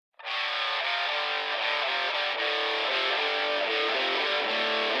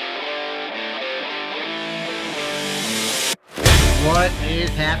What is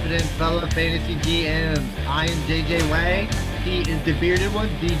happening, fellow fantasy GMs? I am JJ Wang. He is the bearded one,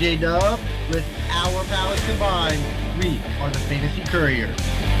 DJ Dub. With our powers combined, we are the Fantasy Couriers.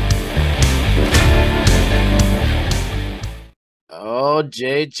 Oh,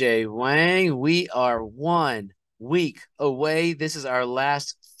 JJ Wang, we are 1 week away. This is our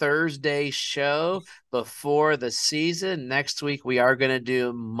last Thursday show before the season. Next week, we are going to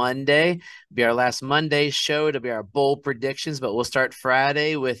do Monday, be our last Monday show. It'll be our bold predictions, but we'll start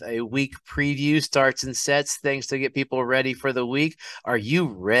Friday with a week preview, starts and sets, things to get people ready for the week. Are you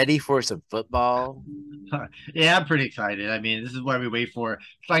ready for some football? Yeah, I'm pretty excited. I mean, this is what we wait for.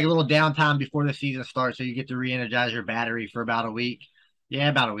 It's like a little downtime before the season starts, so you get to re-energize your battery for about a week. Yeah,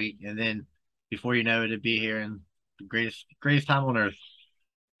 about a week, and then before you know it, it'll be here and the greatest time on earth.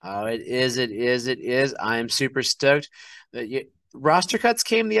 Oh, it is. It is. It is. I am super stoked. Roster cuts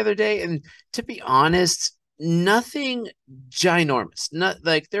came the other day, and to be honest, nothing ginormous. Not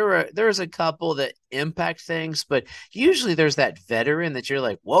like there was a couple that impact things, but usually there's that veteran that you're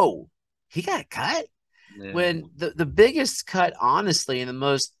like, whoa, he got cut. Yeah. When the biggest cut, honestly, and the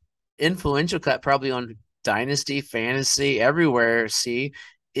most influential cut, probably on Dynasty, Fantasy, everywhere, see,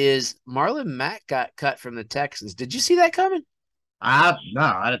 is Marlon Mack got cut from the Texans. Did you see that coming? I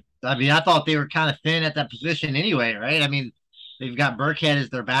mean, I thought they were kind of thin at that position anyway, right? I mean, they've got Burkhead as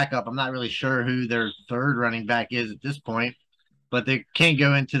their backup. I'm not really sure who their third running back is at this point, but they can't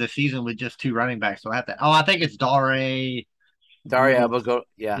go into the season with just two running backs. So I have to. Oh, I think it's Dare. Daria Abugo.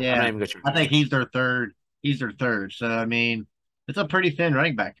 Yeah, I'm not Yeah, even going to I try. think he's their third. He's their third. So I mean, it's a pretty thin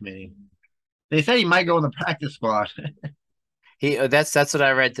running back committee. They said he might go in the practice squad. That's what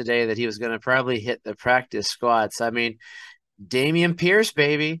I read today, that he was going to probably hit the practice squads. I mean, Damian Pierce,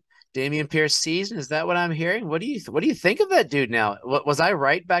 baby. Damian Pierce season. Is that what I'm hearing? What do you think of that dude now? What was I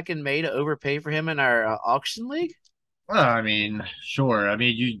right back in May to overpay for him in our auction league? Well, I mean, sure. I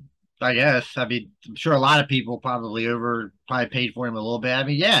mean, I guess. I mean, I'm sure a lot of people probably paid for him a little bit. I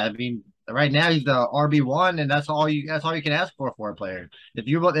mean, yeah. I mean, right now he's the RB1, and that's all you can ask for a player. If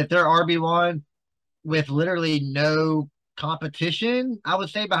they're RB1 with literally no competition, I would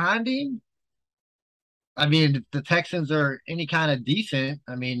say behind him. I mean, if the Texans are any kind of decent,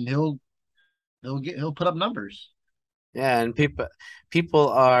 I mean, he'll put up numbers. Yeah, and people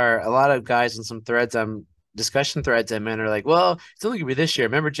are a lot of guys in some threads discussion threads I'm in are like, well, it's only gonna be this year.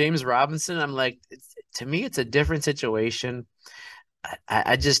 Remember James Robinson? I'm like, to me, it's a different situation.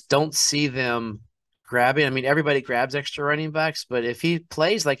 I just don't see them grabbing. I mean, everybody grabs extra running backs, but if he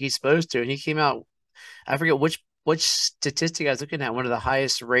plays like he's supposed to, and he came out, I forget which statistic I was looking at, one of the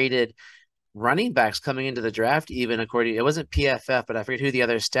highest rated running backs coming into the draft, even according, it wasn't PFF, but I forget who the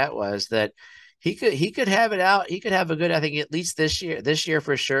other stat was, that he could have it out. He could have a good, I think, at least this year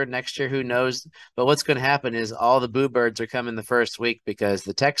for sure. Next year, who knows? But what's going to happen is all the boo birds are coming the first week because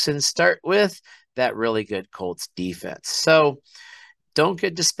the Texans start with that really good Colts defense. So don't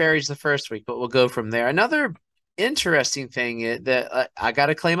get disparaged the first week, but we'll go from there. Another interesting thing that I got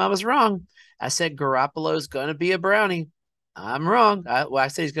to claim I was wrong. I said Garoppolo's going to be a Brownie. I'm wrong. I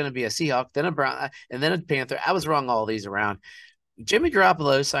said he's going to be a Seahawk, then a Brown, and then a Panther. I was wrong all these around. Jimmy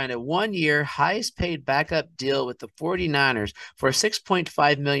Garoppolo signed a 1-year, highest paid backup deal with the 49ers for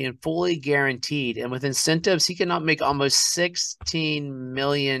 6.5 million fully guaranteed, and with incentives he cannot make almost $16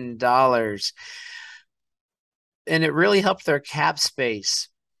 million, and it really helped their cap space.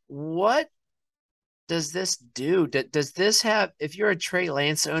 What does this do? Does this have, if you're a Trey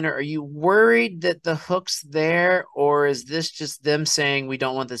Lance owner, are you worried that the hook's there, or is this just them saying we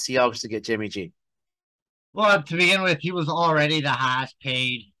don't want the Seahawks to get Jimmy G? Well, to begin with, he was already the highest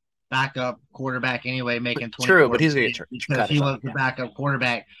paid backup quarterback anyway, But making true, 24 but he's gonna million get because cut or he was something. the Yeah. backup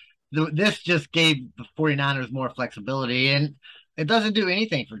quarterback. This just gave the 49ers more flexibility, and it doesn't do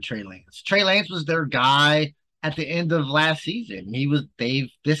anything for Trey Lance. Trey Lance was their guy at the end of last season.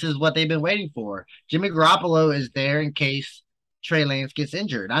 This is what they've been waiting for. Jimmy Garoppolo is there in case Trey Lance gets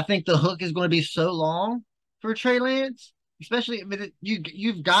injured. I think the hook is going to be so long for Trey Lance, especially. I mean,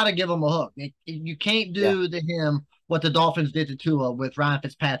 you've got to give him a hook. You can't Yeah. do to him what the Dolphins did to Tua with Ryan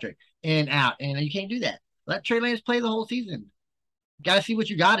Fitzpatrick in out, and you can't do that. Let Trey Lance play the whole season. Got to see what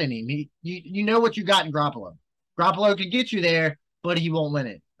you got in him. You know what you got in Garoppolo. Garoppolo can get you there, but he won't win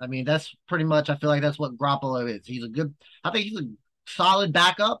it. I mean, that's pretty much. I feel like that's what Garoppolo is. He's a good. I think he's a solid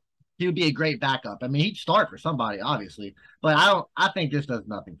backup. He would be a great backup. I mean, he'd start for somebody, obviously, but I don't. I think this does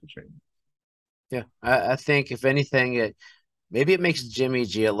nothing for Trey. Yeah. I think if anything, maybe it makes Jimmy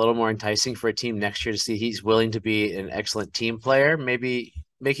G a little more enticing for a team next year to see he's willing to be an excellent team player. Maybe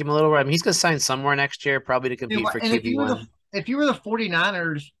make him a little. I mean, he's going to sign somewhere next year, probably to compete for And QB1. if you were the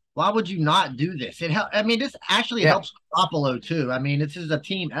 49ers, Why would you not do this? I mean, this actually Yeah. helps Garoppolo too. I mean, this is a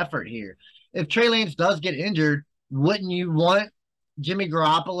team effort here. If Trey Lance does get injured, wouldn't you want Jimmy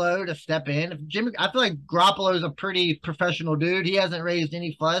Garoppolo to step in? I feel like Garoppolo is a pretty professional dude. He hasn't raised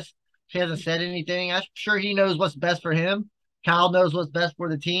any fuss. He hasn't said anything. I'm sure he knows what's best for him. Kyle knows what's best for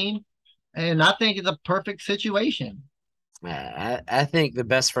the team, and I think it's a perfect situation. I think the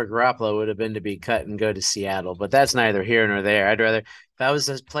best for Garoppolo would have been to be cut and go to Seattle, but that's neither here nor there. I'd rather, if I was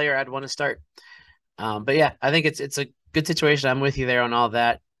a player, I'd want to start. But yeah, I think it's a good situation. I'm with you there on all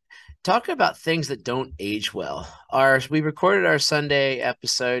that. Talking about things that don't age well. We recorded our Sunday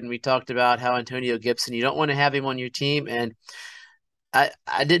episode and we talked about how Antonio Gibson, you don't want to have him on your team, and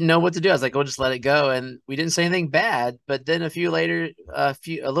I didn't know what to do. I was like, "We'll just let it go," and we didn't say anything bad. But then a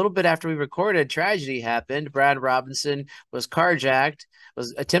little bit after we recorded, tragedy happened. Brad Robinson was carjacked,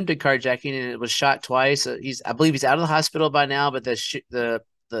 was attempted carjacking, and it was shot twice. I believe he's out of the hospital by now, but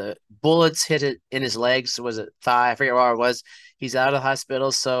the bullets hit it in his legs. Was it thigh? I forget where it was. He's out of the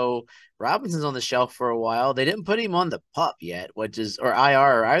hospital, so Robinson's on the shelf for a while. They didn't put him on the pup yet, or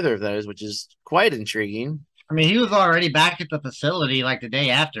IR or either of those, which is quite intriguing. I mean, he was already back at the facility like the day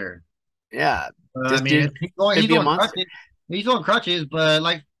after. Yeah, I this mean, dude could he's be a on monster. crutches. He's on crutches, but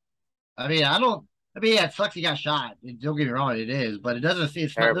like, I mean, I don't. I mean, yeah, it sucks he got shot. Don't get me wrong, it is, but it doesn't see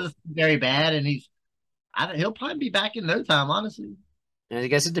it's not Terrible. doesn't seem very bad, and he'll probably be back in no time, honestly. And I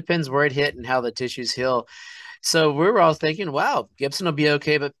guess it depends where it hit and how the tissues heal. So we were all thinking, wow, Gibson will be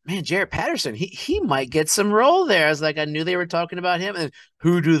okay, but man, Jarrett Patterson, he might get some role there. I was like, I knew they were talking about him, and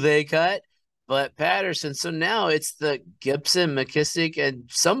who do they cut? But Patterson. So now it's the Gibson, McKissick, and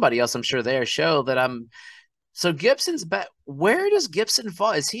somebody else. I'm sure their show that I'm. So Gibson's back. Where does Gibson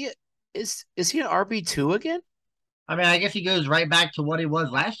fall? Is he an RB2 again? I mean, I guess he goes right back to what he was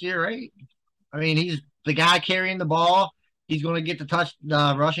last year, right? I mean, he's the guy carrying the ball. He's going to get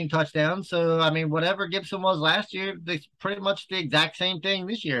the rushing touchdown. So, I mean, whatever Gibson was last year, it's pretty much the exact same thing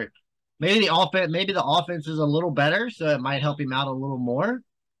this year. Maybe the offense is a little better, so it might help him out a little more.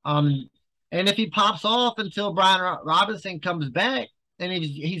 Um, and if he pops off until Robinson comes back and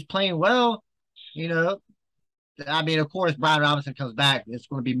he's playing well, you know, I mean, of course, Brian Robinson comes back. It's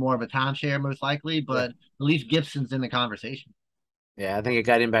going to be more of a timeshare, most likely, Yeah. but at least Gibson's in the conversation. Yeah, I think it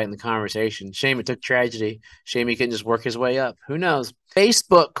got him back in the conversation. Shame it took tragedy. Shame he couldn't just work his way up. Who knows?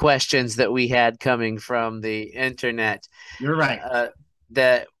 Facebook questions that we had coming from the internet You're right. uh,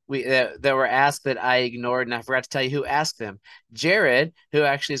 that were asked that I ignored, and I forgot to tell you who asked them. Jared, who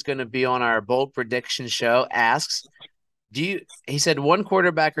actually is going to be on our bold prediction show, asks, "Do you?" He said, "One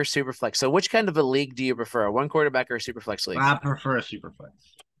quarterback or super flex." So, which kind of a league do you prefer, a one quarterback or a super flex league? I prefer a Superflex.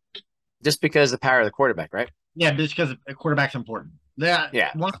 Just because of the power of the quarterback, right? Yeah, just because a quarterback's important. Yeah,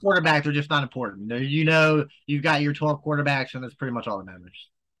 Yeah. one quarterback, they're just not important. You've got your 12 quarterbacks, and that's pretty much all that matters.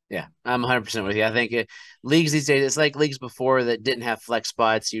 Yeah, I'm 100% with you. I think leagues these days, it's like leagues before that didn't have flex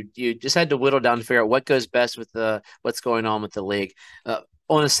spots. You just had to whittle down to figure out what goes best with what's going on with the league.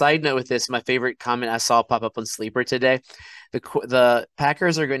 On a side note with this, my favorite comment I saw pop up on Sleeper today, the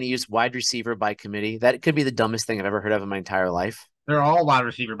Packers are going to use wide receiver by committee. That could be the dumbest thing I've ever heard of in my entire life. They're all wide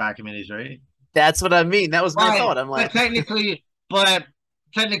receiver back committees, right? That's what I mean. That was my Right. thought. I'm But like,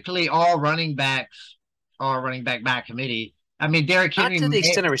 technically, all running backs are running back committee. I mean, Derrick not Henry. to the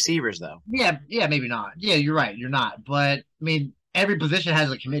extent of receivers though. Yeah, maybe not. Yeah, you're right. You're not. But I mean, every position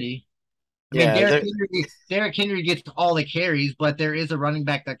has a committee. I mean, Yeah, Derrick Henry gets all the carries, but there is a running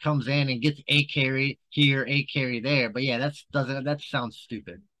back that comes in and gets a carry here, a carry there. But yeah, that sounds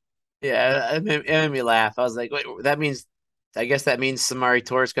stupid. yeah, it made me laugh. I was like, wait, I guess that means Samari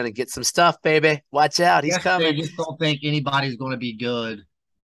Torres going to get some stuff, baby. Watch out, he's Yes, they coming. just don't think anybody's going to be good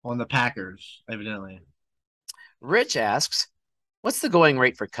on the Packers, evidently. Rich asks, what's the going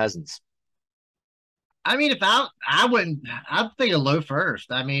rate for Cousins? I mean, if I wouldn't, I'd think a low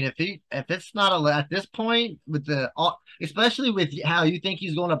first. I mean, if it's not at this point with especially with how you think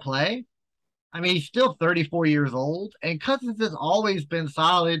he's going to play. I mean, he's still 34 years old, and Cousins has always been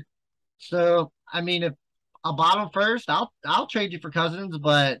solid. So, I mean, if a bottom first, I'll trade you for Cousins,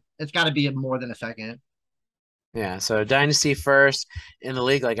 but it's got to be more than a second. Yeah, so dynasty first in the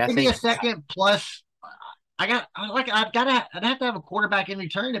league. Like I Maybe a think second plus. I'd have to have a quarterback in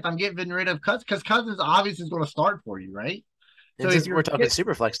return if I'm getting rid of Cousins because Cousins obviously is going to start for you, right? So and if since we're you're talking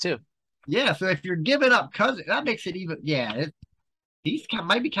super flex too, yeah, so if you're giving up Cousins, that makes it even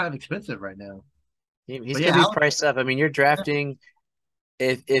might be kind of expensive right now. he's But going yeah, to be priced up. I mean, you're drafting.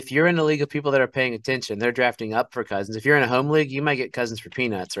 If you're in a league of people that are paying attention, they're drafting up for Cousins. If you're in a home league, you might get Cousins for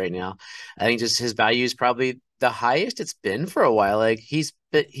peanuts right now. I think just his value is probably the highest it's been for a while. Like he's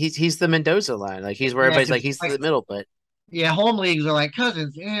the Mendoza line. Like he's where yeah, everybody's because like he's the middle, but Yeah, home leagues are like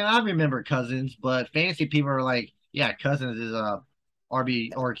Cousins. Yeah, I remember Cousins, but fantasy people are like, yeah, Cousins is a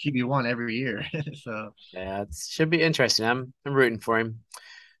RB or QB1 every year. So Yeah, it should be interesting. I'm rooting for him.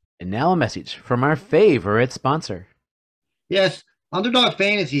 And now a message from our favorite sponsor. yes, Underdog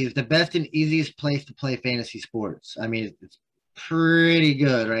Fantasy is the best and easiest place to play fantasy sports. I mean, it's pretty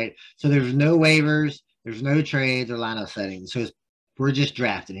good, right? So there's no waivers, there's no trades or lineup settings. We're just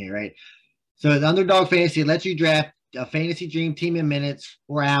drafting here, right? So the Underdog Fantasy lets you draft a fantasy dream team in minutes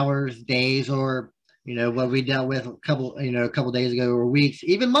or hours, days, or what we dealt with a couple days ago, or weeks,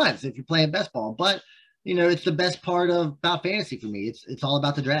 even months if you're playing best ball. But it's the best part of about fantasy for me. It's all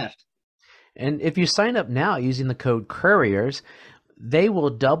about the draft. And if you sign up now using the code Couriers, they will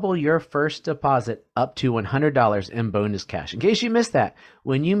double your first deposit up to $100 in bonus cash. In case you missed that,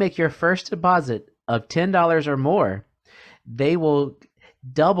 when you make your first deposit of $10 or more, they will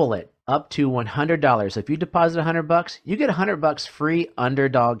double it up to $100. If you deposit $100, you get $100 free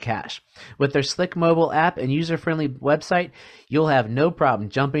Underdog cash. With their slick mobile app and user-friendly website, you'll have no problem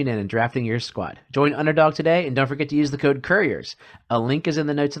jumping in and drafting your squad. Join Underdog today, and don't forget to use the code Couriers. A link is in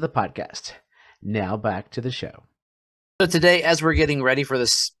the notes of the podcast. Now back to the show. So today, as we're getting ready for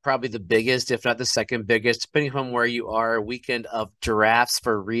this, probably the biggest, if not the second biggest, depending upon where you are, weekend of drafts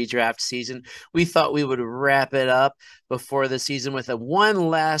for redraft season, we thought we would wrap it up before the season with one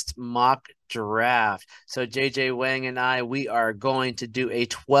last mock draft. So JJ Wang and I, we are going to do a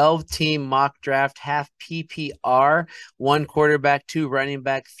 12-team mock draft, half PPR, 1 quarterback, 2 running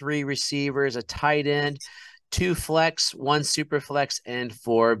back, 3 receivers, a tight end, 2 flex, 1 super flex, and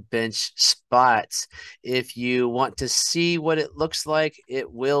 4 bench spots. If you want to see what it looks like, it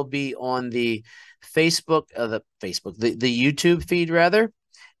will be on the the YouTube feed rather,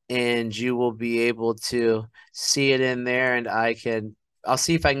 and you will be able to see it in there. And I'll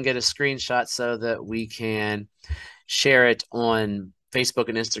see if I can get a screenshot so that we can share it on Facebook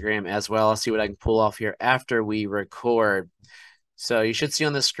and Instagram as well. I'll see what I can pull off here after we record. So you should see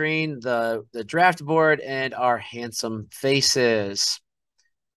on the screen the draft board and our handsome faces.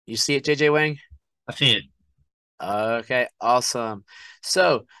 You see it, JJ Wang? I see it. Okay, awesome.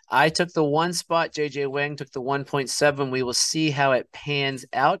 So I took the 1 spot. JJ Wang took the 1.7. We will see how it pans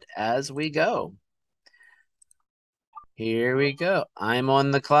out as we go. Here we go. I'm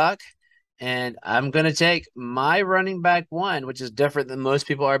on the clock, and I'm going to take my running back 1, which is different than most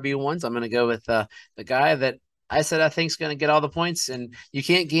people RB1s. I'm going to go with the guy that I said I think is going to get all the points, and you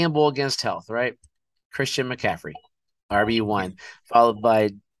can't gamble against health, right? Christian McCaffrey, RB1, followed by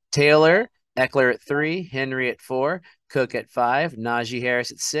Taylor, Eckler at 3, Henry at 4, Cook at 5, Najee Harris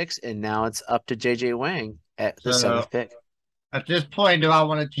at 6, and now it's up to JJ Wang at the 7th pick. At this point, do I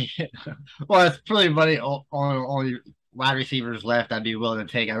want to take it? Well, it's pretty funny. Only wide receivers left I'd be willing to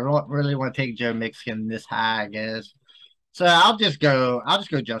take. I don't really want to take Joe Mixon this high, I guess. So I'll just go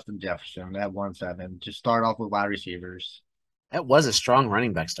Justin Jefferson at 1.7. Just start off with wide receivers. That was a strong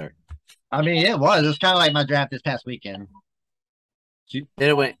running back start. I mean, it was. It was kind of like my draft this past weekend. Then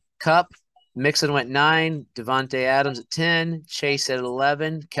it went Cup. Mixon went 9. Devontae Adams at 10. Chase at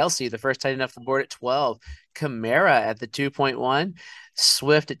 11. Kelsey, the first tight end off the board, at 12. Kamara at the 2.1.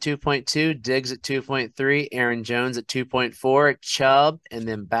 Swift at 2.2. Diggs at 2.3. Aaron Jones at 2.4. Chubb, and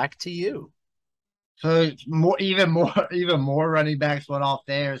then back to you. So even more running backs went off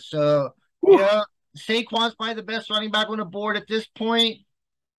there. So Saquon's probably the best running back on the board at this point.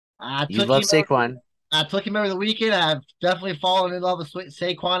 You love Saquon. I took him over the weekend. I've definitely fallen in love with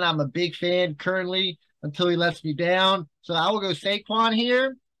Saquon. I'm a big fan currently until he lets me down. So I will go Saquon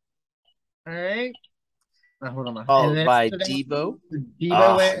here. All right. Hold on. Followed by Debo.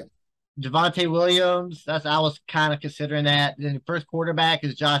 Javonte Williams. I was kind of considering that. Then the first quarterback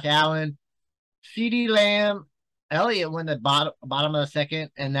is Josh Allen. CD Lamb, Elliott went the bottom of the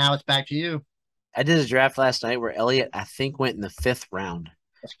second, and now it's back to you. I did a draft last night where Elliott, I think, went in the 5th round.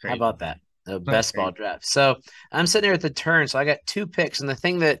 That's crazy. How about that? The best ball draft. So I'm sitting here at the turn. So I got 2 picks. And the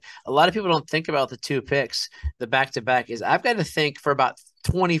thing that a lot of people don't think about the 2 picks, the back-to-back, is I've got to think for about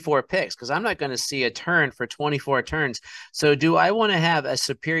 24 picks because I'm not going to see a turn for 24 turns. So do I want to have a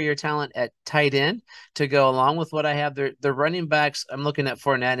superior talent at tight end to go along with what I have? The running backs, I'm looking at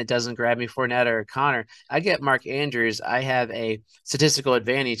Fournette, and it doesn't grab me, Fournette or Connor. I get Mark Andrews. I have a statistical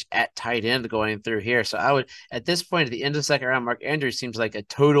advantage at tight end going through here. So I would, at this point, at the end of the second round, Mark Andrews seems like a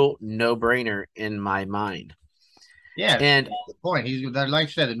total no-brainer in my mind. Yeah, and the point. He's, like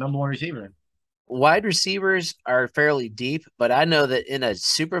I said, the number 1 receiver. Wide receivers are fairly deep, but I know that in a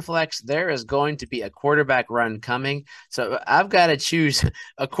super flex, there is going to be a quarterback run coming. So I've got to choose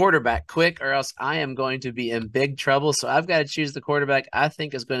a quarterback quick or else I am going to be in big trouble. So I've got to choose the quarterback I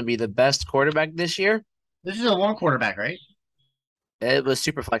think is going to be the best quarterback this year. This is a one quarterback, right? It was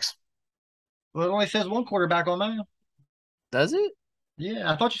Superflex. Well, it only says one quarterback on mine. Does it?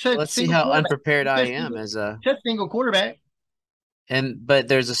 Yeah, I thought you said Let's see single how quarterback. unprepared You I said am single, as a you said single quarterback. but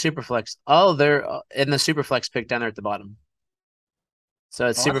there's a Superflex. Oh, they're in the Superflex pick down there at the bottom. So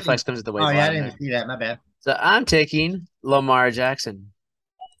it's Oh, I didn't. Superflex comes at the way Oh yeah, I bottom didn't there. even see that. My bad. So I'm taking Lamar Jackson,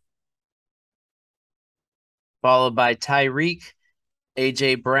 followed by Tyreek,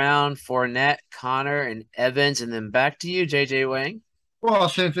 AJ Brown, Fournette, Connor, and Evans, and then back to you, JJ Wang. Well,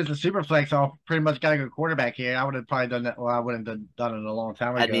 since it's a super flex, I'll pretty much got to go quarterback here. I would have probably done that. Well, I wouldn't have done it a long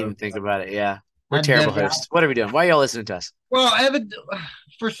time I didn't ago. even think about it. Yeah. We're I terrible definitely. hosts. What are we doing? Why are y'all listening to us? Well, Evan,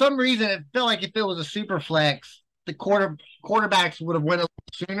 for some reason, it felt like if it was a super flex, the quarterbacks would have went a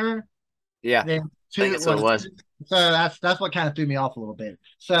little sooner Yeah, than I think two. that's what it was. So that's what kind of threw me off a little bit.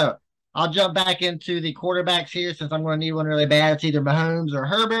 So I'll jump back into the quarterbacks here since I'm going to need one really bad. It's either Mahomes or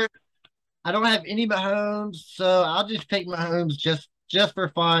Herbert. I don't have any Mahomes, so I'll just take Mahomes just for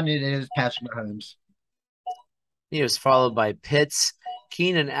fun. It is Patrick Mahomes. He was followed by Pitts,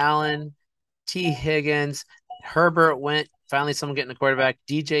 Keenan Allen, T. Higgins, Herbert went. Finally, someone getting a quarterback.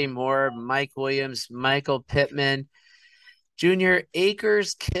 DJ Moore, Mike Williams, Michael Pittman, Junior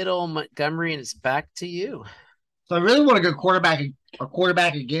Akers, Kittle, Montgomery, and it's back to you. So I really want to go quarterback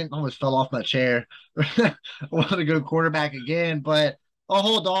again. I almost fell off my chair. I want to go quarterback again, but I'll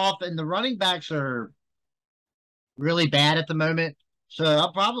hold off. And the running backs are really bad at the moment. So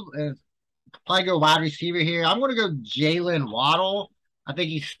I'll probably go wide receiver here. I'm going to go Jalen Waddle. I think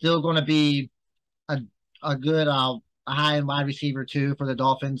he's still going to be a a good a high end wide receiver too for the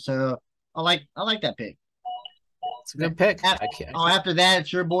Dolphins. So I like that pick. It's a good pick. After that,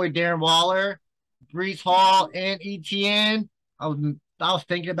 it's your boy Darren Waller, Brees Hall, and ETN. I was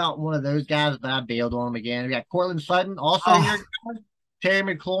thinking about one of those guys, but I bailed on him again. We got Cortland Sutton, also your Oh, guy,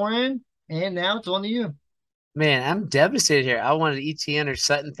 Terry McLaurin, and now it's on to you. man, I'm devastated here. I wanted ETN or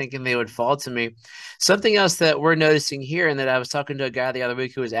Sutton thinking they would fall to me. Something else that we're noticing here, and that I was talking to a guy the other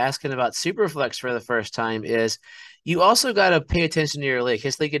week who was asking about Superflex for the first time, is you also got to pay attention to your league.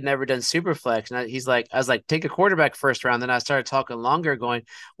 His league had never done Superflex. And I was like, take a quarterback first round. Then I started talking longer, going,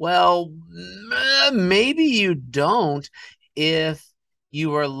 well, maybe you don't if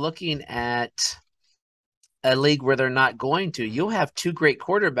you are looking at a league where they're not going to. You'll have two great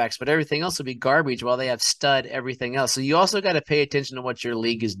quarterbacks, but everything else will be garbage while they have stud everything else. So you also got to pay attention to what your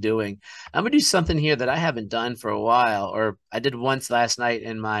league is doing. I'm going to do something here that I haven't done for a while, or I did once last night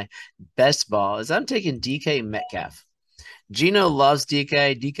in my best ball, is I'm taking DK Metcalf. Gino loves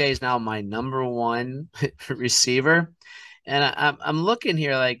DK. DK is now my number one receiver. And I'm looking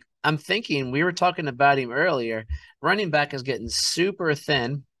here like I'm thinking we were talking about him earlier. Running back is getting super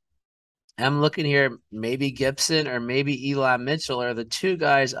thin. I'm looking here, maybe Gibson or maybe Eli Mitchell are the two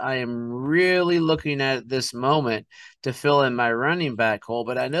guys I am really looking at this moment to fill in my running back hole.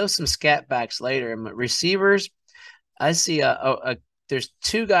 But I know some scat backs later. And receivers, I see there's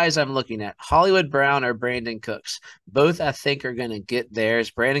two guys I'm looking at, Hollywood Brown or Brandon Cooks. Both I think are going to get theirs.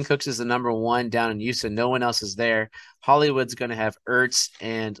 Brandon Cooks is the number one down in Houston. No one else is there. Hollywood's going to have Ertz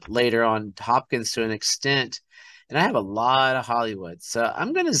and later on Hopkins to an extent. And I have a lot of Hollywood. So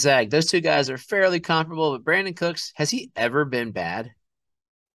I'm going to zag. Those two guys are fairly comparable, but Brandon Cooks, has he ever been bad?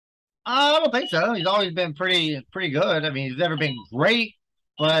 I don't think so. He's always been pretty good. I mean, he's never been great,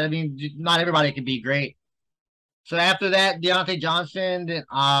 but I mean, not everybody can be great. So after that, Deontay Johnson,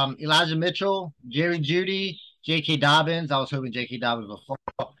 Elijah Mitchell, Jerry Judy, J.K. Dobbins. I was hoping J.K. Dobbins would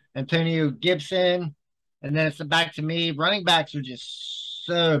fall. Antonio Gibson, and then it's back to me. Running backs are just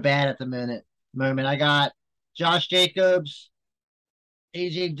so bad at the moment. I got Josh Jacobs,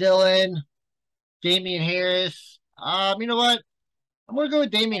 A.J. Dillon, Damian Harris. You know what? I'm gonna go with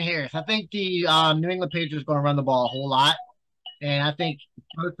Damian Harris. I think the New England Patriots are going to run the ball a whole lot, and I think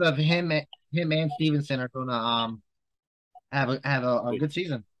both of him and Stevenson are going to have a good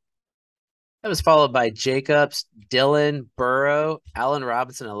season. That was followed by Jacobs, Dillon, Burrow, Allen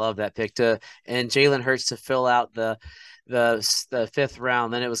Robinson. I love that pick and Jalen Hurts to fill out the fifth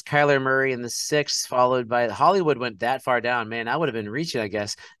round. Then it was Kyler Murray in the sixth, followed by Hollywood went that far down. Man, I would have been reaching, I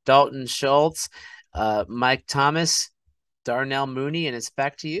guess. Dalton Schultz, Mike Thomas, Darnell Mooney, and it's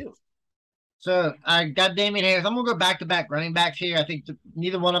back to you. So I got Damian Harris. I'm gonna go back to back running backs here. I think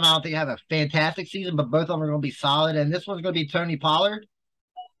neither one of them I don't think have a fantastic season, but both of them are gonna be solid. And this one's gonna be Tony Pollard.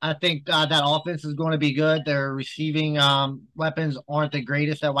 I think that offense is going to be good. Their receiving weapons aren't the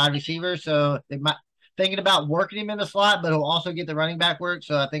greatest at wide receiver, so they might thinking about working him in the slot, but he'll also get the running back work.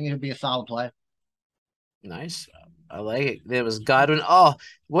 So I think it'll be a solid play. Nice. I like it. There was Godwin. Oh,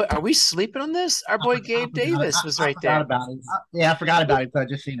 what are we sleeping on this? Our boy Gabe Davis was I right forgot there. about it. Yeah, I forgot about it. So I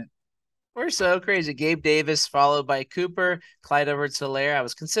just seen it. We're so crazy. Gabe Davis followed by Cooper, Clyde Edwards-Helaire. I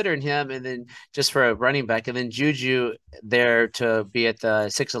was considering him, and then just for a running back, and then Juju there to be at the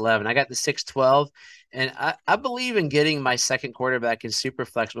 6'11". I got the 6'12", and I believe in getting my second quarterback in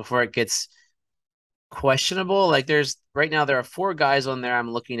Superflex before it gets questionable. Like there's right now there are four guys on there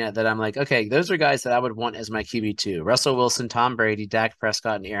I'm looking at that I'm like, okay, those are guys that I would want as my QB2. Russell Wilson, Tom Brady, Dak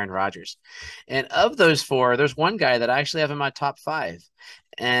Prescott, and Aaron Rodgers. And of those four, there's one guy that I actually have in my top five.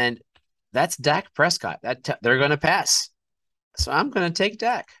 And that's Dak Prescott. They're going to pass. So I'm going to take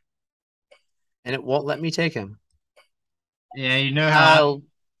Dak. And it won't let me take him. Yeah, you know how I'll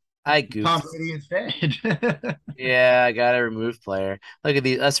I Tom goofed. Brady instead. Yeah, I got to remove player. Look at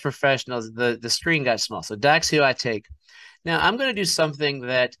these us professionals. The screen got small. So Dak's who I take. Now, I'm going to do something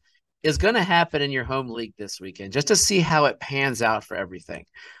that is going to happen in your home league this weekend just to see how it pans out for everything.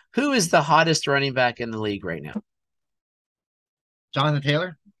 Who is the hottest running back in the league right now? Jonathan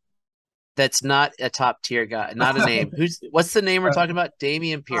Taylor. That's not a top tier guy, not a name. What's the name we're talking about?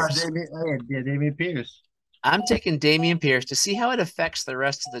 Damian Pierce. Damian Pierce. I'm taking Damian Pierce to see how it affects the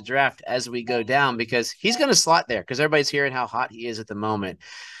rest of the draft as we go down because he's going to slot there because everybody's hearing how hot he is at the moment.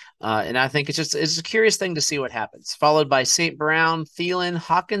 And I think it's a curious thing to see what happens. Followed by St. Brown, Thielen,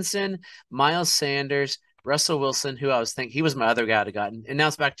 Hawkinson, Miles Sanders, Russell Wilson, who I was thinking he was my other guy I'd have gotten. And now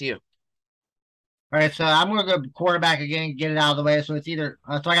it's back to you. All right, so I'm going to go quarterback again, get it out of the way. So it's either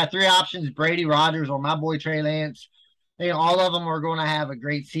so I got three options: Brady, Rodgers, or my boy Trey Lance. All of them are going to have a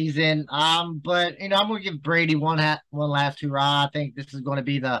great season. But I'm going to give Brady one last hurrah. I think this is going to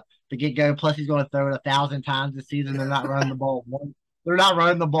be the get go. Plus, he's going to throw it 1,000 times this season. They're not running the ball one. They're not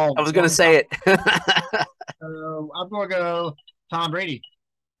running the ball. I was going to say it. So I'm going to go Tom Brady.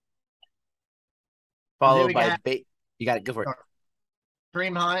 Followed by Bate. You got it. Go for it.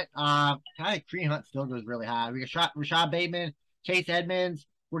 Kareem Hunt. I think Kareem Hunt still goes really high. We got Rashad Bateman, Chase Edmonds,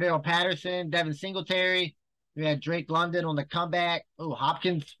 Cordell Patterson, Devin Singletary. We had Drake London on the comeback. Oh,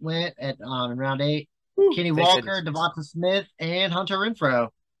 Hopkins went at in round 8. Ooh, Kenny Walker, Devonta Smith, and Hunter Renfrow.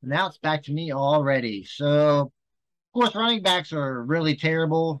 And now it's back to me already. So, of course, running backs are really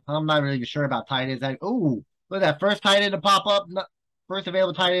terrible. I'm not really sure about tight ends. Look at that first tight end to pop up. First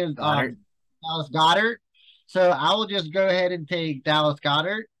available tight end, Dallas Goedert. So I will just go ahead and take Dallas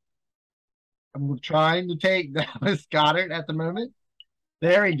Goedert. I'm trying to take Dallas Goedert at the moment.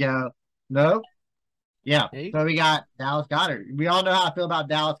 There we go. Nope. Yeah. So we got Dallas Goedert. We all know how I feel about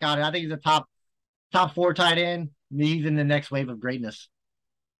Dallas Goedert. I think he's a top 4 tight end. He's in the next wave of greatness.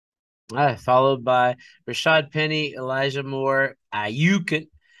 All right, followed by Rashad Penny, Elijah Moore, Ayuk,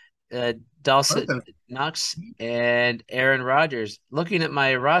 Dawson Knox, and Aaron Rodgers. Looking at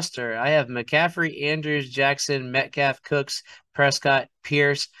my roster, I have McCaffrey, Andrews, Jackson, Metcalf, Cooks, Prescott,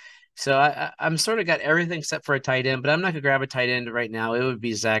 Pierce. So I'm sort of got everything except for a tight end, but I'm not going to grab a tight end right now. It would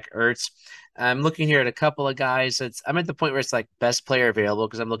be Zach Ertz. I'm looking here at a couple of guys. I'm at the point where it's like best player available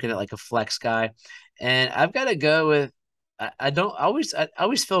because I'm looking at like a flex guy. And I've got to go with I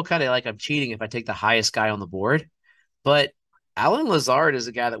always feel kind of like I'm cheating if I take the highest guy on the board. But Alan Lazard is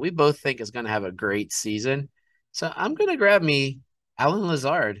a guy that we both think is going to have a great season. So I'm going to grab me Alan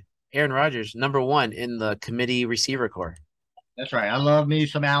Lazard, Aaron Rodgers, number 1 in the committee receiver core. That's right. I love me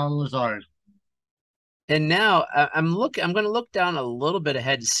some Alan Lazard. And now I'm going to look down a little bit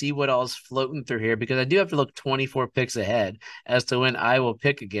ahead to see what all's floating through here because I do have to look 24 picks ahead as to when I will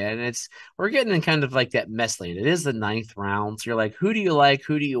pick again. And we're getting in kind of like that mess lane. It is the 9th round. So you're like, who do you like?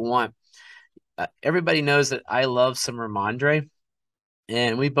 Who do you want? Everybody knows that I love some Ramondre.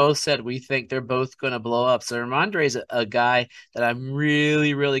 And we both said we think they're both going to blow up. So Ramondre is a guy that I'm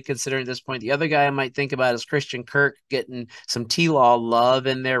really, really considering at this point. The other guy I might think about is Christian Kirk, getting some T-Law love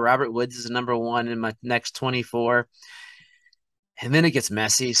in there. Robert Woods is number 1 in my next 24. And then it gets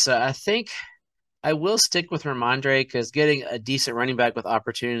messy. So I think I will stick with Ramondre because getting a decent running back with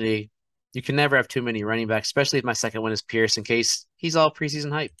opportunity, you can never have too many running backs, especially if my second one is Pierce in case he's all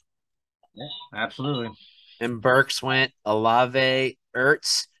preseason hype. Yeah, absolutely. And Burks went, Olave,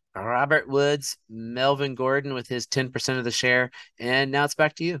 Ertz, Robert Woods, Melvin Gordon with his 10% of the share. And now it's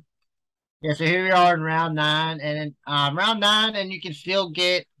back to you. Yeah, so here we are in round 9. And round 9, and you can still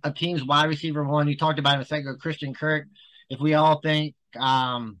get a team's wide receiver 1. You talked about him a second ago, Christian Kirk. If we all think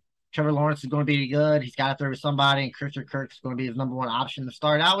Trevor Lawrence is going to be good, he's got to throw to somebody, and Christian Kirk is going to be his number 1 option to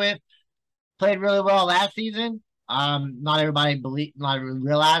start out with. Played really well last season. Not everybody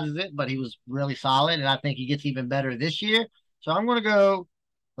realizes it, but he was really solid, and I think he gets even better this year. So I'm going to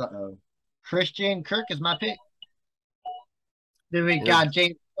go Christian Kirk is my pick. Then we got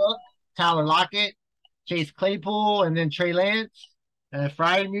James Cook, Tyler Lockett, Chase Claypool, and then Trey Lance, and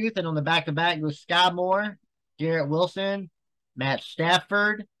Freiermuth, and on the back-to-back goes Sky Moore, Garrett Wilson, Matt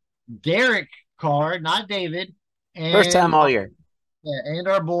Stafford, Derek Carr, not David, First time and all year. yeah, and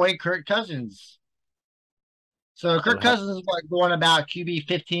our boy Kirk Cousins. So So, Kirk Cousins is like going about QB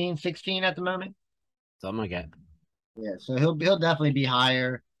 15, 16 at the moment. something like that. Yeah, so he'll definitely be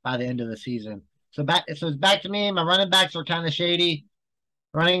higher by the end of the season. So it's back to me. My running backs are kind of shady.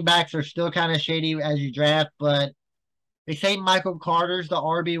 Running backs are still kind of shady as you draft, but they say Michael Carter's the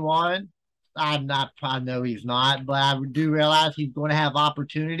RB1. I'm not, I know he's not, but I do realize he's going to have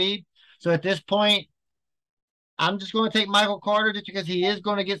opportunity. So at this point, I'm just going to take Michael Carter just because he is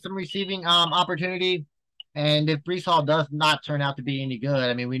going to get some receiving opportunity. And if Brees Hall does not turn out to be any good,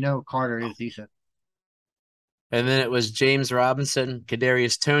 I mean, we know Carter is decent. And then it was James Robinson,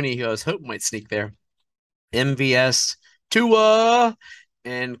 Kadarius Toney, who I was hoping might sneak there. MVS, Tua,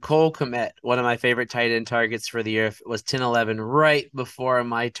 and Cole Kmet. One of my favorite tight end targets for the year was 10-11 right before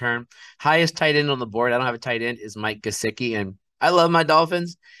my turn. Highest tight end on the board. I don't have a tight end is Mike Gesicki, and I love my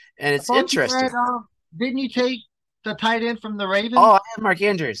Dolphins. And I it's thought you said, interesting. didn't you take the tight end from the Oh, Ravens? I have Mark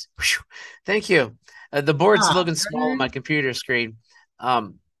Andrews. Whew. Thank you. The board's Ah, looking small on my computer screen.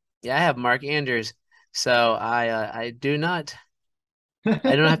 Um, yeah, I have Mark Andrews. So I do not.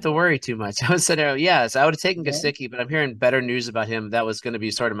 I don't have to worry too much. I was saying, yes, I would have taken okay. Gasicki, but I'm hearing better news about him. That was going to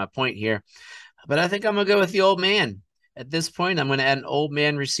be sort of my point here. But I think I'm going to go with the old man. At this point, I'm going to add an old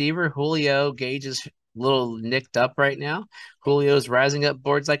man receiver. Julio Gage is a little nicked up right now. Julio's rising up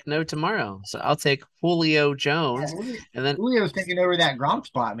boards like no tomorrow. So I'll take Julio Yeah, Jones. And then Julio's taking over that Gronk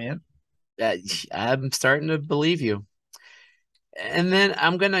spot, man. uh, I'm starting to believe you. And then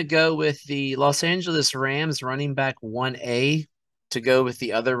I'm going to go with the Los Angeles Rams running back 1A to go with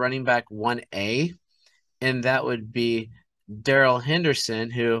the other running back 1A. And that would be Daryl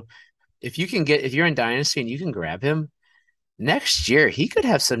Henderson, who, if you're in Dynasty and you can grab him next year, he could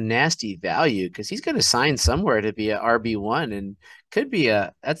have some nasty value because he's going to sign somewhere to be a RB1 and could be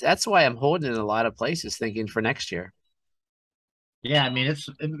that's why I'm holding in a lot of places thinking for next year. Yeah, I mean it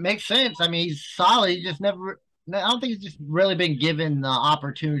makes sense. I mean he's solid. He just never. I don't think he's just really been given the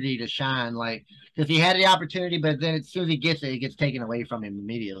opportunity to shine. Like because he had the opportunity, but then as soon as he gets it, it gets taken away from him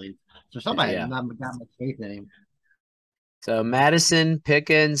immediately. So somebody has Yeah. not got much faith in him. So Madison,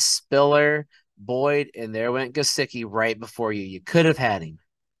 Pickens, Spiller, Boyd, and there went Gasicki right before you. You could have had him.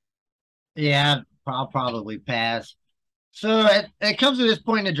 Yeah, I'll probably pass. So it comes to this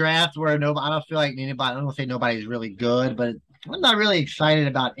point in the draft where nobody. I don't feel like anybody. I don't say nobody's really good, but I'm not really excited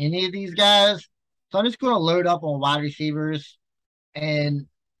about any of these guys. So I'm just going to load up on wide receivers. And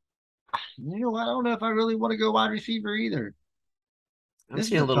you know what? I don't know if I really want to go wide receiver either. I'm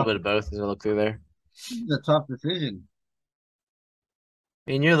seeing a little bit of both as I look through there. This is a tough decision.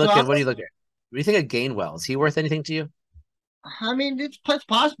 And you're So I, looking, what do you look at? What do you think of Gainwell? Is he worth anything to you? I mean, it's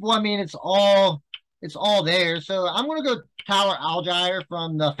possible. I mean, it's all there. So I'm gonna go Tyler Algier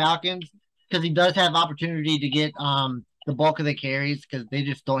from the Falcons because he does have opportunity to get the bulk of the carries because they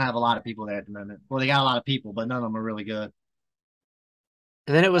just don't have a lot of people there at the moment. Well, they got a lot of people, but none of them are really good.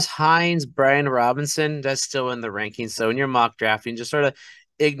 And then it was Hines, Brian Robinson. That's still in the rankings. So in your mock drafting, just sort of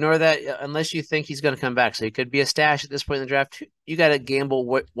ignore that unless you think he's going to come back. So he could be a stash at this point in the draft. You got to gamble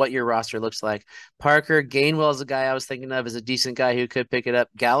what your roster looks like. Parker Gainwell is a guy I was thinking of as a decent guy who could pick it up.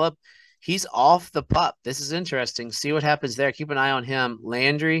 Gallup, he's off the pup. This is interesting. See what happens there. Keep an eye on him.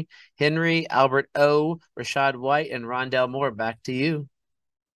 Landry, Henry, Albert O, Rashad White, and Rondell Moore. Back to you.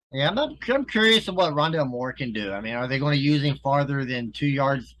 Yeah, I'm curious of what Rondell Moore can do. I mean, are they going to use him farther than 2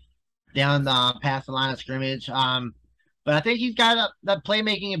 yards down the past the line of scrimmage? But I think he's got that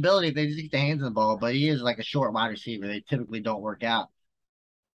playmaking ability if they just get the hands on the ball. But he is like a short wide receiver. They typically don't work out.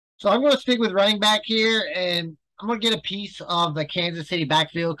 So I'm going to stick with running back here, and I'm going to get a piece of the Kansas City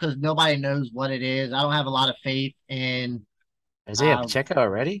backfield because nobody knows what it is. I don't have a lot of faith in. Isaiah Uh, Pacheco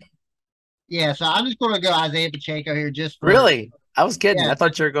already? yeah, so I'm just going to go Isaiah Pacheco here just for. Really? I was kidding. Yeah, I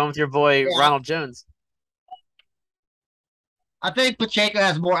thought you were going with your boy yeah. Ronald Jones. I think Pacheco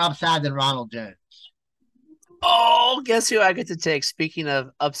has more upside than Ronald Jones. Oh, guess who I get to take? Speaking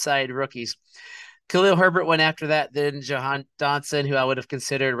of upside rookies, Khalil Herbert went after that. Then Jahan Dotson, who I would have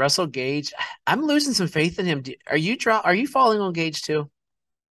considered Russell Gage. I'm losing some faith in him. Are you falling on Gage too?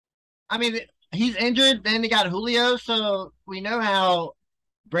 I mean, he's injured. Then they got Julio, so we know how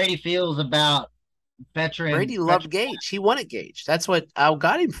Brady feels about veteran. Brady loved Veteran. Gage. He wanted Gage. That's what I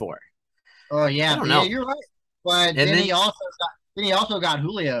got him for. Oh I yeah, don't but yeah, know. you're right. But And then he also got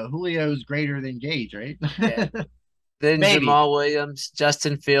Julio. Julio's greater than Gage, right? yeah, then Maybe. Jamal Williams,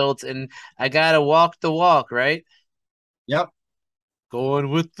 Justin Fields, and I gotta walk the walk, right? Yep. Going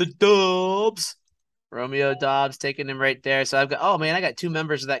with the Dubs. Romeo Dobbs taking him right there. So I've got, oh man, I got two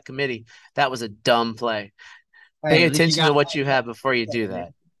members of that committee. That was a dumb play. Pay Hey, at least you attention to got what you have before you do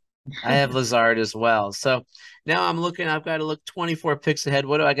that. I have Lazard as well. So now I've got to look 24 picks ahead.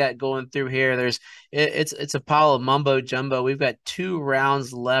 What do I got going through here? It's a pile of mumbo jumbo. We've got 2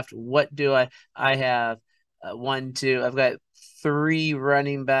 rounds left. What do I have? One, two. I've got 3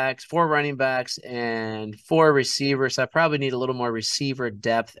 running backs, 4 running backs, and 4 receivers. So I probably need a little more receiver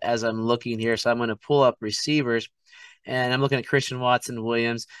depth as I'm looking here. So I'm going to pull up receivers. And I'm looking at Christian Watson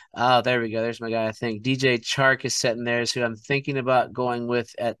Williams. Oh, there we go. There's my guy. I think DJ Chark is sitting there. Is who I'm thinking about going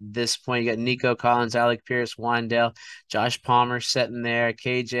with at this point. You got Nico Collins, Alec Pierce, Wandale, Josh Palmer sitting there.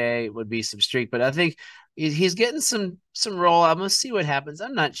 KJ would be some streak, but I think he's getting some role. I'm gonna see what happens.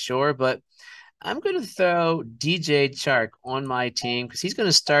 I'm not sure, but I'm gonna throw DJ Chark on my team because he's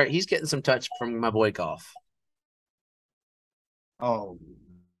gonna start. He's getting some touch from my boy Goff. Oh,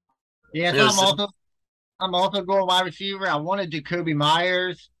 yeah. It So was I'm also going wide receiver. I wanted Jacoby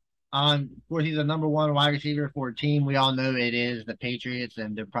Myers. Of course, he's the number one wide receiver for a team. We all know it is the Patriots,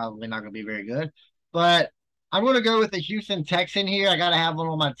 and they're probably not going to be very good. But I'm going to go with the Houston Texan here. I got to have one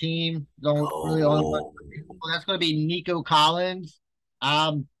on my team. Don't really own one. oh. That's going to be Nico Collins.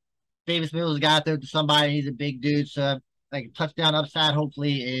 Um, Davis Mills got there to somebody. He's a big dude, so like touchdown upside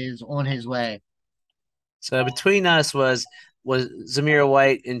hopefully is on his way. So between us was Zamir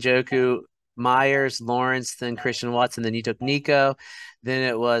White, Njoku, Myers, Lawrence, then Christian Watson, then you took Nico. Then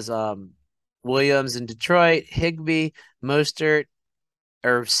it was Williams in Detroit, Higbee, Mostert,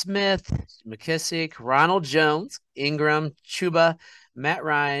 Irv Smith, McKissick, Ronald Jones, Ingram, Chuba, Matt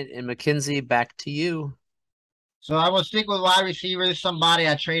Ryan, and McKenzie. Back to you. So I will stick with wide receivers. Somebody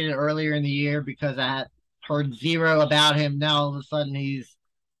I traded earlier in the year because I had heard zero about him. Now all of a sudden he's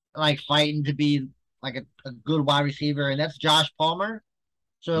like fighting to be like a good wide receiver, and that's Josh Palmer.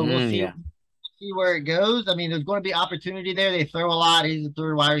 So we'll Yeah. see where it goes. I mean, there's going to be opportunity there. They throw a lot. He's a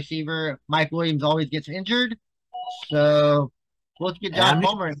third wide receiver. Mike Williams always gets injured, so let's get And Josh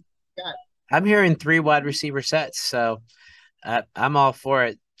Palmer. I'm hearing 3 wide receiver sets, so I'm all for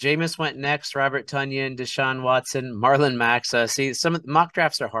it. Jameis went next, Robert Tunyon, Deshaun Watson, Marlon Max. See, some mock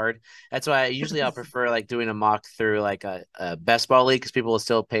drafts are hard. That's why I'll prefer like doing a mock through like a best ball league because people will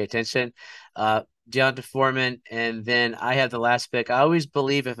still pay attention. Deonta Foreman, and then I have the last pick. I always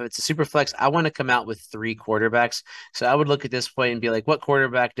believe if it's a super flex, I want to come out with 3 quarterbacks. So I would look at this point and be like, what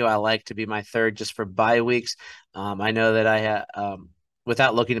quarterback do I like to be my third just for bye weeks? I know that I have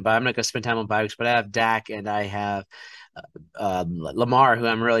without looking at bye, I'm not going to spend time on bye weeks, but I have Dak and I have Lamar, who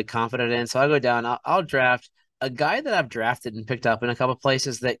I'm really confident in. So I'll go down. I'll draft a guy that I've drafted and picked up in a couple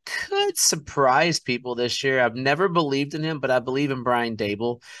places that could surprise people this year. I've never believed in him, but I believe in Brian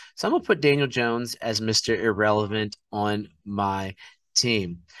Dable. So I'm going to put Daniel Jones as Mr. Irrelevant on my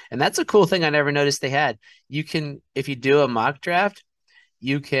team. And that's a cool thing I never noticed they had. You can, if you do a mock draft,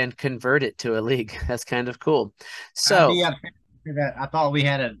 you can convert it to a league. That's kind of cool. I'd So be upset that I thought we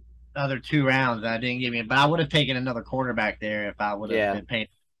had another 2 rounds. I didn't give me, but I would have taken another quarterback there if I would have yeah, been paying.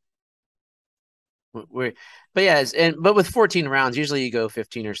 we're, but yeah, but with 14 rounds, usually you go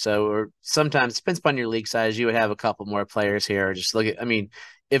 15 or so, or sometimes depends upon your league size. You would have a couple more players here. Or just look at, I mean,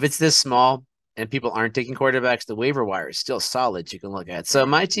 if it's this small and people aren't taking quarterbacks, the waiver wire is still solid. You can look at. So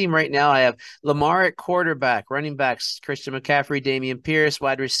my team right now, I have Lamar at quarterback, running backs Christian McCaffrey, Damian Pierce,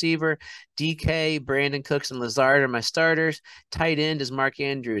 wide receiver DK, Brandon Cooks, and Lazard are my starters. Tight end is Mark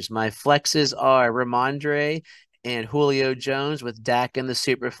Andrews. My flexes are Ramondre and Julio Jones with Dak in the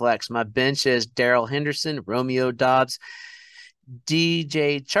Superflex. My bench is Daryl Henderson, Romeo Dobbs,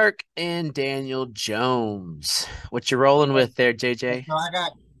 DJ Chark, and Daniel Jones. What you rolling with there, JJ? So I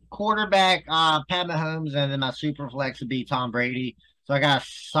got quarterback Pat Mahomes, and then my super flex would be Tom Brady. So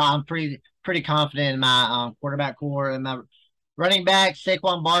I'm pretty confident in my quarterback core and my running back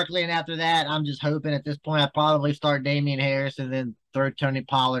Saquon Barkley, and after that, I'm just hoping at this point I probably start Damian Harris and then throw Tony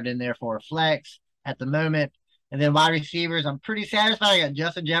Pollard in there for a flex at the moment. And then wide receivers, I'm pretty satisfied. I got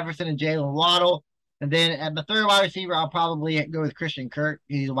Justin Jefferson and Jalen Waddle. And then at the third wide receiver, I'll probably go with Christian Kirk.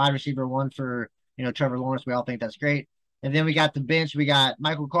 He's a wide receiver one for Trevor Lawrence. We all think that's great. And then we got the bench. We got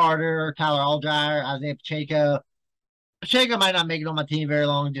Michael Carter, Tyler Algier, Isaiah Pacheco. Pacheco might not make it on my team very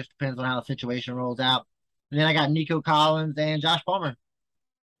long. It just depends on how the situation rolls out. And then I got Nico Collins and Josh Palmer.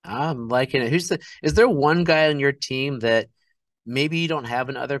 I'm liking it. Is there one guy on your team that maybe you don't have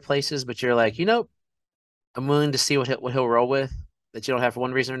in other places, but you're like, I'm willing to see what he'll roll with that you don't have for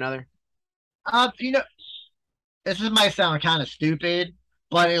one reason or another? Uh, you know, this might sound kind of stupid,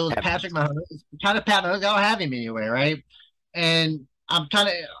 but it was Patrick Happens. Mahomes. Kind of Pat Mahomes. I don't have him anyway, right? And I'm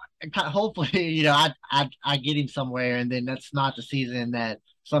hopefully, I get him somewhere, and then that's not the season that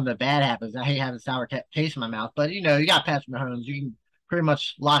something bad happens. I hate having sour taste in my mouth, but you got Patrick Mahomes. You can pretty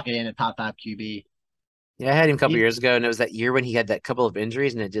much lock it in at top 5 QB. Yeah, I had him a couple He, years ago, and it was that year when he had that couple of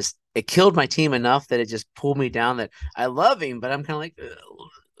injuries, and it killed my team enough that it just pulled me down. That I love him, but I'm kind of like,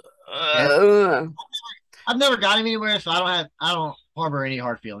 yeah, uh, I've never got him anywhere, so I don't harbor any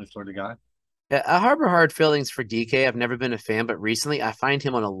hard feelings toward the guy. yeah, I harbor hard feelings for DK. I've never been a fan, but recently I find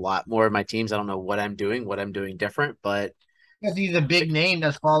him on a lot more of my teams. I don't know what I'm doing different, but Because he's a big name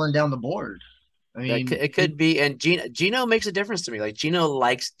that's falling down the board. I mean, it could be. And Gino makes a difference to me. Like Gino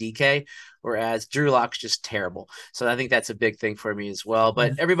likes DK, whereas Drew Lock's just terrible. So I think that's a big thing for me as well.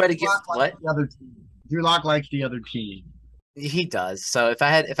 But everybody Drew get Lock likes what? the other team. Drew Lock likes the other team. He does. So if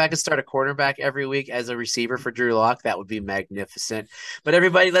I could start a quarterback every week as a receiver for Drew Lock, that would be magnificent. But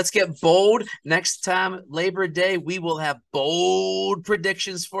everybody, let's get bold. Next time, Labor Day, we will have bold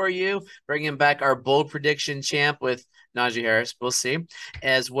predictions for you, bringing back our bold prediction champ with Najee Harris. We'll see,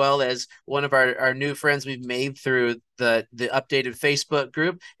 as well as one of our new friends we've made through the updated Facebook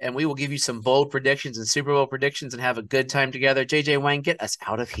group, and we will give you some bold predictions and Super Bowl predictions and have a good time together. JJ Wayne, get us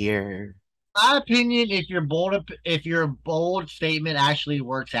out of here. My opinion, if your bold statement actually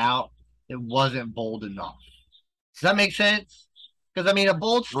works out, it wasn't bold enough. Does that make sense? Because I mean, a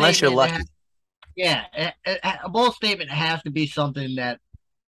bold Unless you're statement, lucky. yeah, a bold statement has to be something that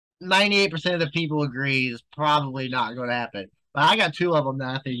 98% of the people agree is probably not going to happen. But I got two of them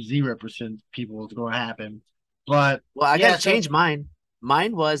that I think 0% people is going to happen. But Well, I got yeah, to so change mine.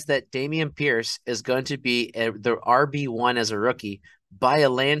 Mine was that Damian Pierce is going to be the RB1 as a rookie by a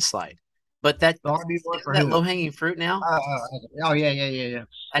landslide. But that the RB1 isn't for that who? low hanging fruit now. Oh yeah, yeah, yeah, yeah.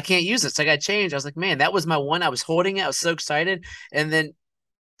 I can't use it, so I got to change. I was like, man, that was my one. I was holding it. I was so excited, and then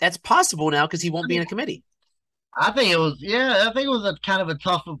that's possible now because he won't be in a committee. I think it was, yeah, I think it was a kind of a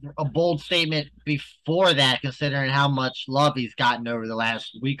tough, a bold statement before that, considering how much love he's gotten over the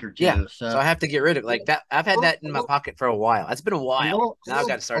last week or Yeah, two. so So I have to get rid of it. Like that. I've had that in my pocket for a while. It's been a while. Now I've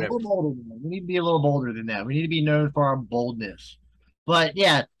got to a start over. little bolder than that. We need to be a little bolder than that. We need to be known for our boldness. But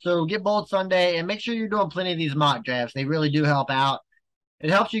yeah, so get bold Sunday and make sure you're doing plenty of these mock drafts. They really do help out.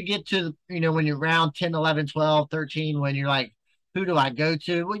 It helps you get to, when you're around 10, 11, 12, 13, when you're like, who do I go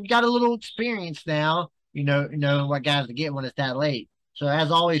to? Well, you got a little experience now. You know what guys to get when it's that late. So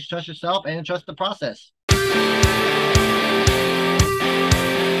as always, trust yourself and trust the process.